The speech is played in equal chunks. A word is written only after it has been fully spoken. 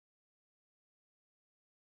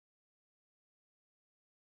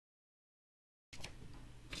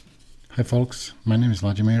Hi folks, my name is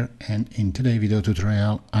Vladimir, and in today's video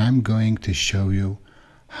tutorial I'm going to show you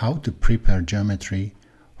how to prepare geometry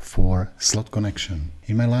for slot connection.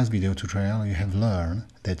 In my last video tutorial you have learned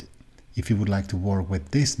that if you would like to work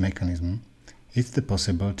with this mechanism, it's the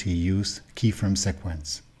possibility to use keyframe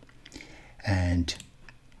sequence. And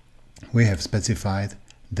we have specified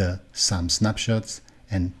some snapshots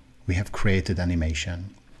and we have created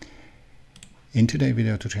animation. In today's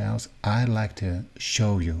video tutorials, I'd like to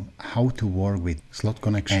show you how to work with slot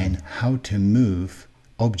connection and how to move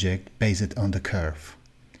object based on the curve.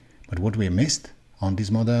 But what we missed on this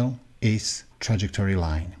model is trajectory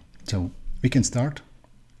line. So we can start,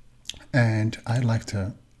 and I'd like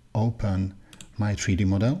to open my 3D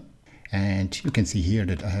model, and you can see here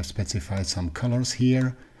that I have specified some colors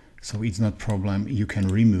here, so it's not a problem. You can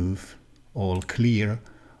remove all clear,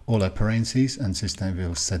 all appearances, and system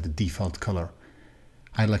will set the default color.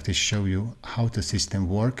 I'd like to show you how the system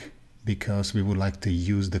works because we would like to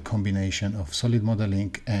use the combination of solid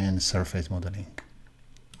modeling and surface modeling.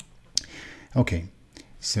 Okay,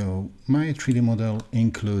 so my 3D model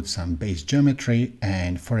includes some base geometry,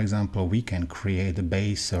 and for example we can create a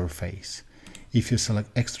base surface. If you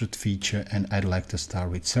select extrude feature and I'd like to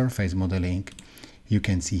start with surface modeling, you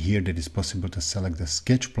can see here that it's possible to select the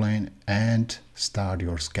sketch plane and start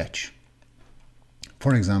your sketch.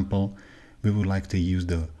 For example, we would like to use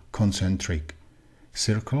the concentric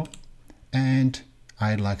circle, and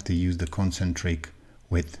I'd like to use the concentric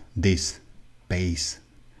with this base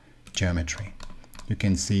geometry. You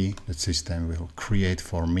can see the system will create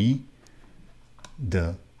for me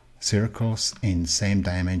the circles in same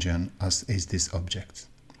dimension as is this object.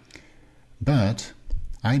 But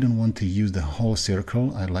I don't want to use the whole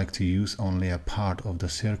circle. I'd like to use only a part of the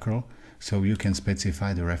circle. So you can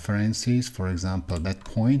specify the references, for example that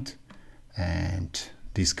point and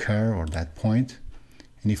this curve or that point.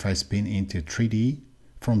 And if I spin into 3D,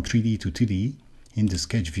 from 3D to 2D in the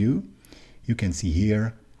sketch view, you can see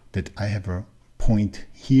here that I have a point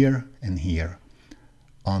here and here.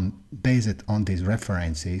 Based on these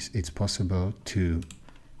references, it's possible to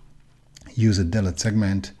use a delete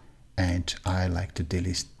segment, and I like to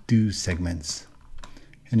delete 2 segments.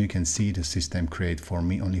 And you can see the system create for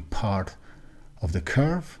me only part of the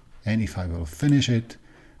curve, and if I will finish it,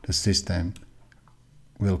 the system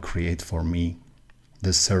will create for me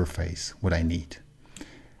the surface what I need.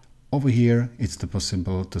 Over here it's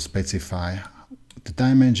possible to specify the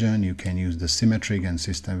dimension. You can use the symmetric and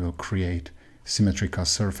system will create symmetrical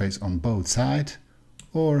surface on both sides,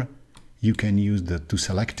 or you can use the to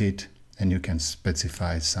select it and you can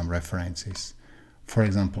specify some references. For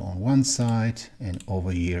example on one side, and over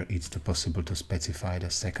here it's possible to specify the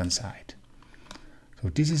second side. So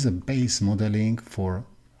this is a base modeling for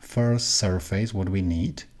first surface what we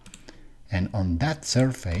need, and on that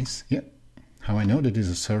surface, how I know that is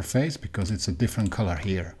a surface, because it's a different color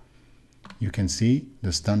here. You can see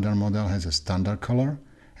the standard model has a standard color,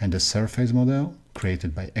 and the surface model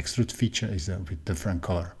created by extrude feature is with different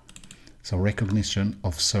color. So recognition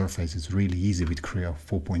of surface is really easy with Creo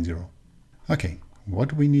 4.0. Okay,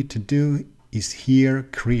 what we need to do is here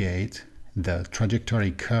create the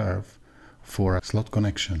trajectory curve for a slot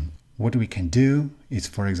connection. What we can do is,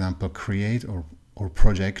 for example, create or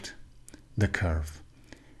project the curve.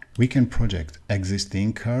 We can project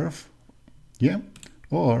existing curve,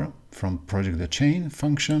 or from project the chain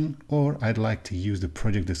function, or I'd like to use the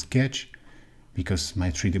project the sketch because my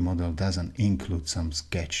 3D model doesn't include some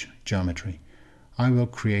sketch geometry. I will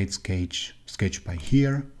create sketch by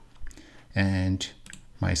here, and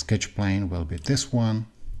my sketch plane will be this one,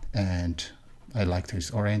 and I like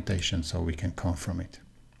this orientation so we can confirm it.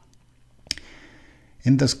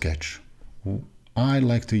 In the sketch, I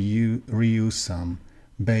like to reuse some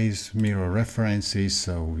base mirror references,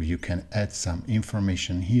 so you can add some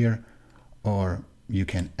information here, or you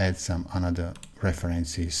can add some another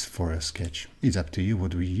references for a sketch. It's up to you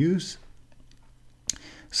what we use.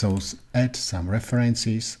 So add some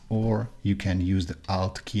references, or you can use the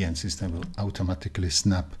Alt key and system will automatically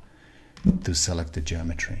snap to select the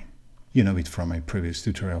geometry. You know it from my previous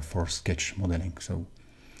tutorial for sketch modeling. So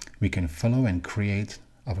we can follow and create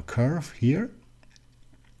our curve here.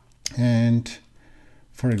 And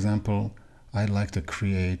for example, I'd like to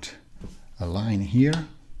create a line here.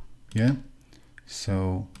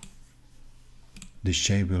 So the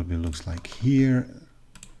shape will be looks like here,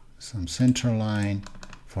 some center line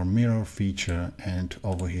for mirror feature, and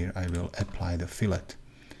over here I will apply the fillet.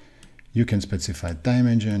 You can specify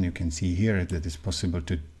dimension. You can see here that it's possible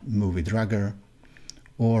to move with dragger,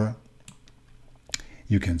 or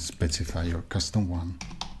you can specify your custom one.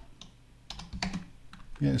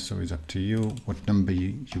 Yeah, so it's up to you what number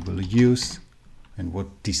you will use and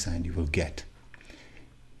what design you will get.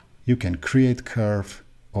 You can create curve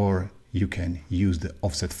or you can use the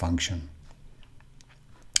offset function.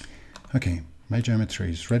 Okay, my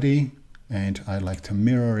geometry is ready and I like to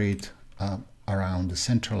mirror it around the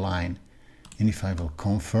center line. And if I will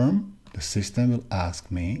confirm, the system will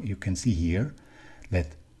ask me, you can see here, that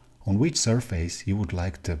on which surface you would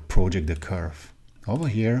like to project the curve. Over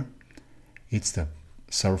here, it's the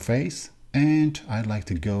surface and I'd like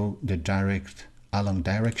to go the along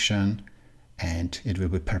direction and it will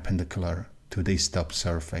be perpendicular to this top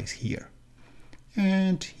surface here.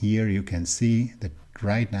 And here you can see that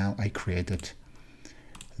right now I created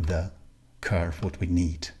the curve what we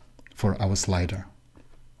need for our slider.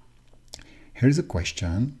 Here's a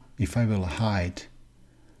question: if I will hide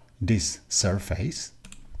this surface,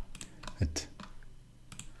 that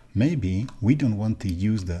maybe we don't want to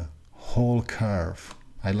use the whole curve.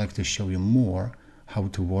 I'd like to show you more how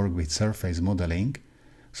to work with surface modeling.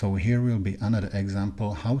 So here will be another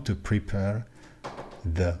example how to prepare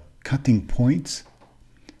the cutting points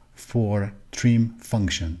for trim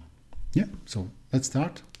function. Yeah, so let's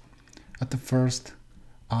start. At the first,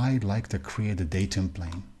 I'd like to create a datum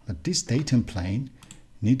plane, but this datum plane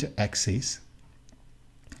needs an axis.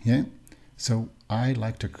 Yeah, so I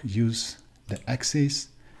like to use the axis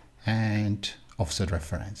and offset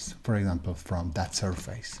reference, for example, from that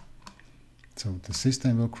surface. So the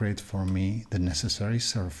system will create for me the necessary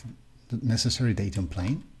datum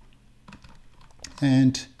plane,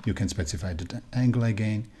 and you can specify the angle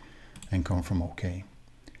again and confirm OK.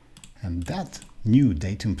 And that new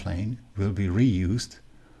datum plane will be reused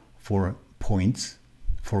for points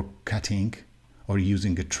for cutting or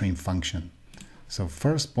using a trim function. So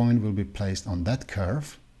first point will be placed on that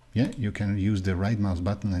curve. Yeah, you can use the right mouse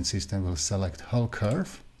button and system will select whole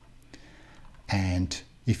curve. And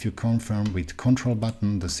if you confirm with control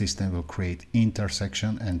button, the system will create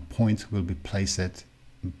intersection and point will be placed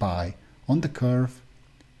on the curve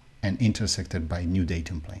and intersected by new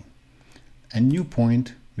datum plane. A new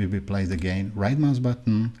point will be placed again, right mouse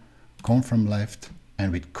button, confirm left,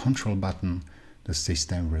 and with control button, the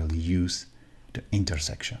system will use the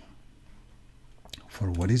intersection.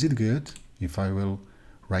 For what is it good? If I will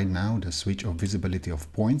right now the switch of visibility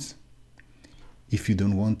of points, if you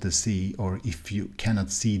don't want to see or if you cannot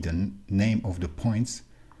see the name of the points,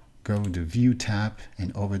 go to View tab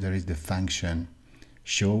and over there is the function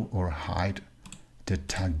show or hide the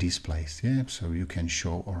tag displays. Yeah, so you can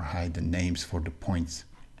show or hide the names for the points.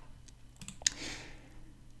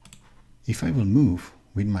 If I will move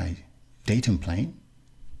with my datum plane,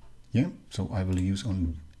 yeah, so I will use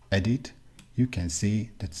on edit, you can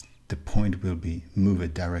see that the point will be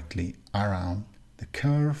moved directly around the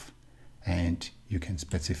curve and you can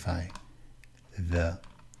specify the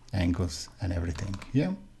angles and everything.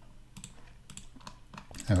 Yeah,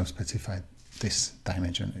 I will specify this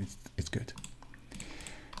dimension, it's good.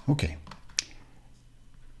 Okay,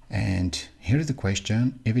 and here is the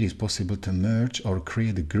question: if it is possible to merge or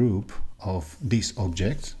create a group of these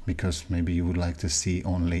objects, because maybe you would like to see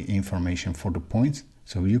only information for the points.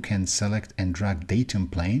 So you can select and drag datum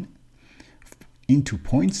plane into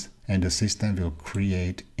points and the system will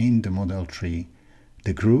create in the model tree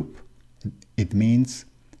the group. It means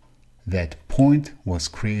that point was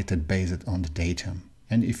created based on the datum.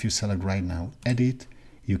 And if you select right now edit,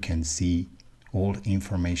 you can see all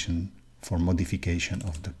information for modification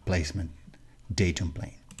of the placement datum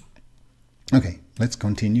plane. Okay, let's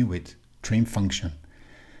continue with trim function.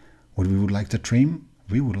 What we would like to trim?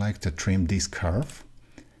 We would like to trim this curve,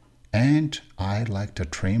 and I'd like to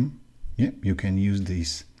trim, yeah, you can use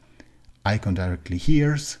this icon directly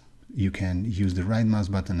here. You can use the right mouse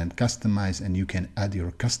button and customize, and you can add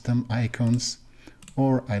your custom icons,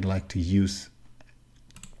 or I'd like to use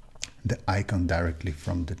the icon directly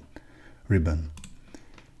from the ribbon.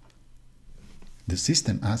 The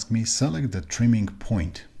system asks me select the trimming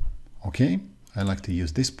point. Okay, I like to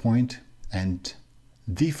use this point, and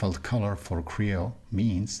default color for Creo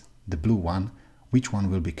means the blue one, which one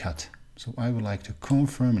will be cut. So I would like to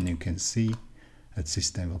confirm, and you can see that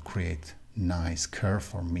system will create nice curve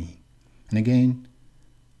for me. And again,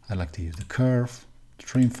 I like to use the curve,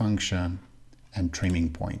 trim function, and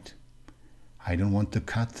trimming point. I don't want to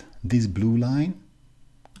cut this blue line,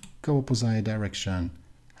 go opposite direction,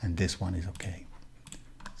 and this one is okay.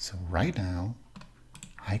 So right now,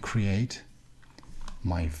 I create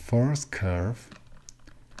my first curve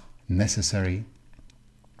necessary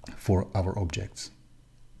for our objects.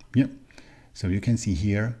 Yep. So you can see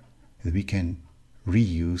here that we can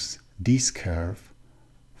reuse this curve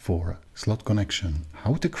for slot connection.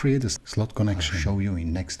 How to create a slot connection, I'll show you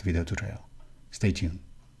in next video tutorial. Stay tuned.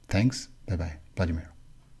 Thanks. Bye bye. Vladimir.